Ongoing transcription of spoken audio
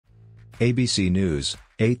ABC News,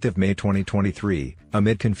 8th of May 2023,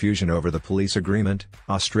 amid confusion over the police agreement,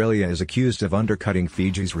 Australia is accused of undercutting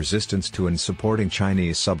Fiji's resistance to and supporting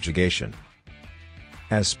Chinese subjugation.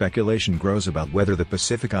 As speculation grows about whether the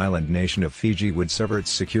Pacific island nation of Fiji would sever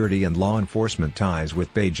its security and law enforcement ties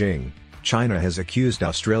with Beijing, China has accused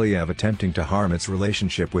Australia of attempting to harm its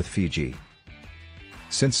relationship with Fiji.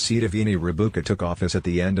 Since Sitiveni Rabuka took office at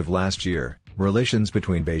the end of last year, relations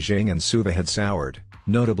between Beijing and Suva had soured,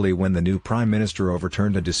 notably when the new prime minister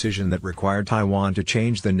overturned a decision that required Taiwan to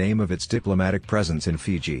change the name of its diplomatic presence in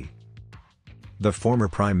Fiji. The former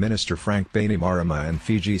Prime Minister Frank Bainimarama and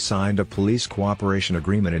Fiji signed a police cooperation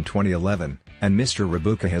agreement in 2011, and Mr.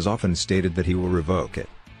 Rabuka has often stated that he will revoke it.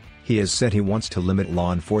 He has said he wants to limit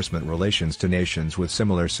law enforcement relations to nations with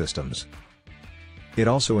similar systems. It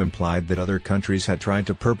also implied that other countries had tried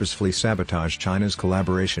to purposefully sabotage China's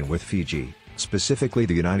collaboration with Fiji, specifically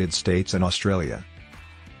the United States and Australia.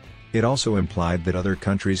 It also implied that other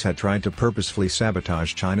countries had tried to purposefully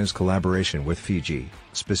sabotage China's collaboration with Fiji,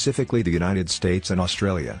 specifically the United States and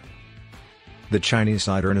Australia. The Chinese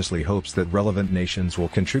side earnestly hopes that relevant nations will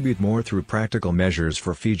contribute more through practical measures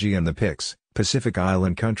for Fiji and the PICs, Pacific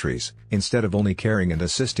Island countries, instead of only caring and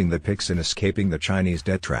assisting the PICs in escaping the Chinese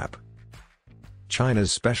debt trap.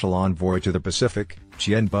 China's special envoy to the Pacific,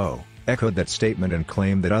 Chen Bo, echoed that statement and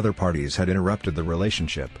claimed that other parties had interrupted the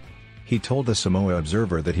relationship. He told the Samoa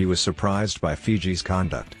Observer that he was surprised by Fiji's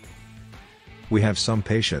conduct. "We have some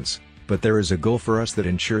patience, but there is a goal for us that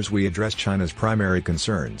ensures we address China's primary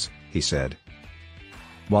concerns," he said.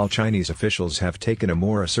 While Chinese officials have taken a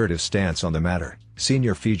more assertive stance on the matter,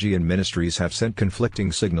 senior Fijian ministries have sent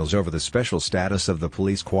conflicting signals over the special status of the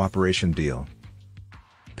police cooperation deal.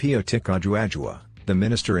 Pio Tikajuajua, the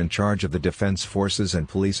minister in charge of the defense forces and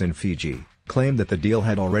police in Fiji, claimed that the deal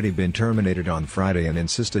had already been terminated on Friday and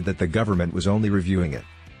insisted that the government was only reviewing it.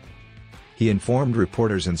 He informed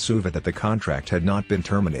reporters in Suva that the contract had not been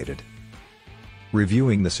terminated.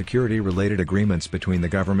 "Reviewing the security-related agreements between the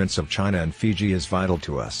governments of China and Fiji is vital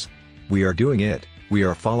to us. We are doing it, we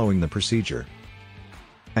are following the procedure."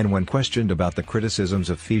 And when questioned about the criticisms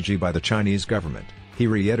of Fiji by the Chinese government, he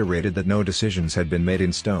reiterated that no decisions had been made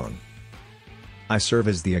in stone. "I serve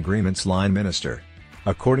as the agreement's line minister.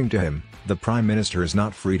 According to him, the Prime Minister is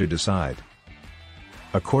not free to decide."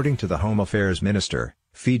 According to the Home Affairs Minister,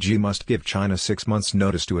 Fiji must give China 6 months'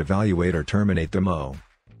 notice to evaluate or terminate the MO.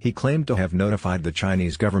 He claimed to have notified the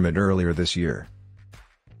Chinese government earlier this year.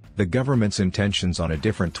 The government's intentions on a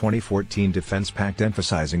different 2014 defense pact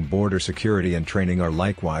emphasizing border security and training are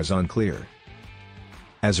likewise unclear.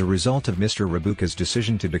 As a result of Mr. Rabuka's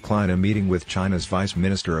decision to decline a meeting with China's Vice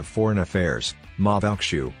Minister of Foreign Affairs, Ma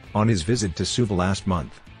Valkshu, on his visit to Suva last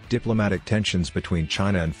month, diplomatic tensions between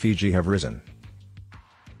China and Fiji have risen.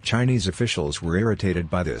 Chinese officials were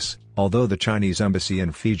irritated by this, although the Chinese embassy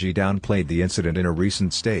in Fiji downplayed the incident in a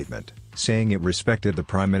recent statement, saying it respected the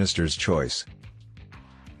Prime Minister's choice.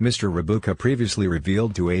 Mr. Rabuka previously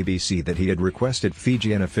revealed to ABC that he had requested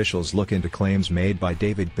Fijian officials look into claims made by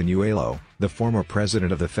David Penuelo, the former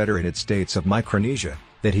president of the Federated States of Micronesia,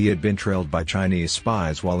 that he had been trailed by Chinese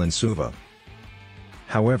spies while in Suva.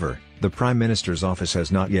 However, the Prime Minister's office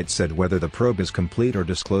has not yet said whether the probe is complete or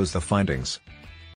disclosed the findings.